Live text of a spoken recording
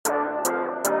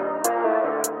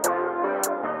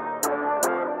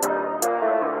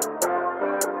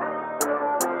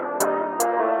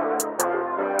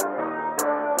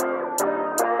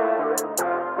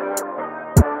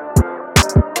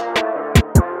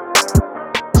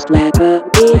Never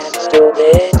be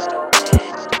stupid.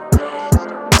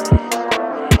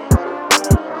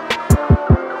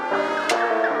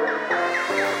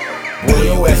 Boy,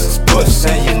 your ass is puss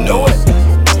and you know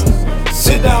it.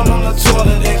 Sit down on the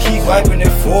toilet and keep wiping it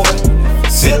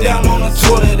forward. Sit down on the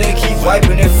toilet and keep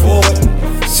wiping it forward.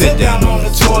 Sit down on the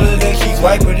toilet and keep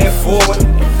wiping it forward.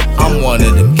 I'm one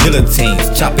of them killer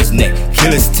teams, chop his neck,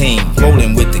 kill his team.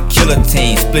 Rolling with the killer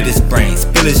team, split his brain,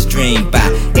 spill his dream. By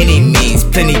any means,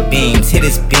 plenty beams, hit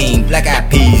his beam. Black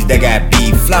eyed peas, that got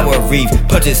beef, flower reef,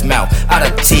 punch his mouth, out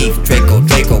of teeth. Draco,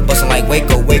 bustin' like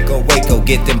Waco,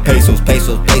 get them pesos,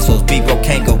 B-bro,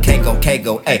 can't go,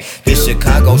 ayy. This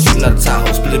Chicago, shooting out of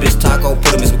Tahoe, split a bitch taco,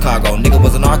 put him in some cargo. Nigga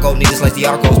was a narco, need to slice the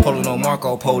Arcos, polo no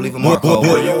Marco, Pole, leave him Marco.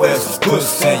 Boy, your ass is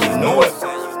puss and you know it.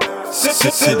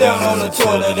 Sit down on the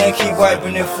toilet and keep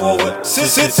wiping it forward. Sit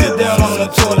down on the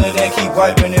toilet and keep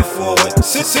wiping it forward.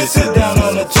 Sit down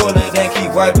on the toilet and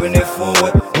keep wiping it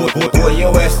forward. Boy,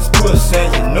 your ass is puss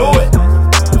and you know it.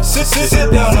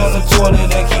 Sit down on the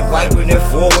toilet and keep wiping it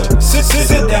forward.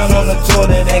 Sit down on the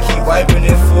toilet and keep wiping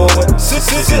it forward.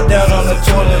 Sit down on the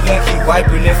toilet and keep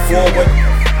wiping it forward.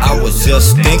 I was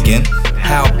just thinking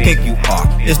how pink you are,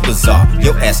 it's bizarre,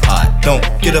 your ass odd. Don't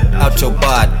get up out your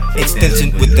bod.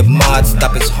 Extension with the mod,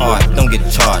 stop it's hard. Don't get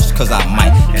charged, cause I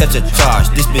might catch a charge.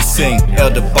 This bitch sing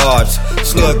Elder Barge.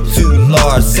 Slug too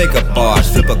large, take a barge,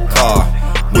 flip a car.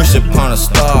 Wish upon a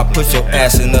star, put your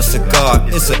ass in a cigar.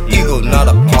 It's an eagle, not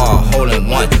a par, holding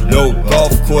one. No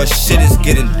golf course, shit is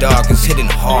getting dark. It's hitting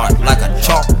hard like a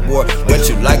chalkboard. Wet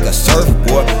you like a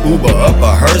surfboard. Uber up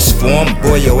a hearse form.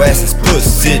 Boy, your ass is puss.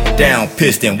 Sit down,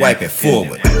 pissed and wipe it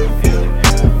forward.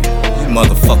 You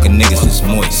motherfucking niggas is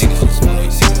moist.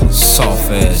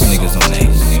 Soft ass niggas on that.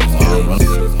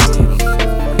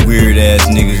 Weird ass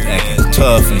niggas acting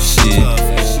tough and shit.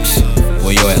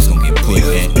 Boy, your ass gonna get put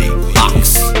in a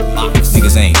box.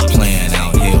 Niggas ain't playing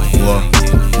out here, boy.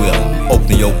 We'll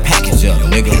open your package up,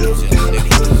 nigga.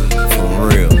 For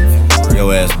real.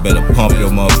 Your ass better pump your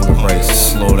motherfucking brakes and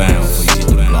slow down before you hit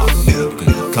the block, nigga. Cause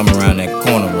you come around that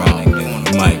corner wrong, nigga.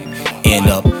 You might end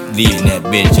up leaving that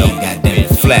bitch on goddamn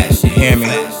flash. You hear me?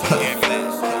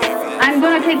 I'm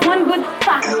gonna take one good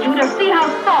sock at you to see how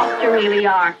soft you really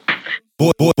are.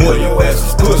 Boy, your ass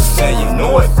is puss and you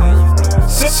know it.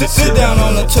 Sit down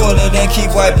on the toilet and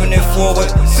keep wiping it forward.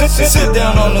 Sit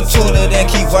down on the toilet and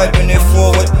keep wiping it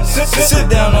forward. Sit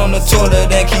down on the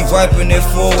toilet and keep wiping it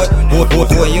forward.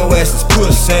 Boy, your ass is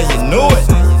puss and you know it.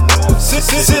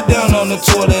 Sit down on the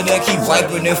toilet and keep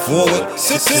wiping it forward.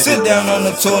 Sit down on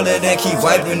the toilet and keep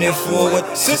wiping it forward.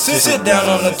 Sit down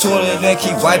on the toilet and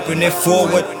keep wiping it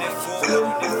forward.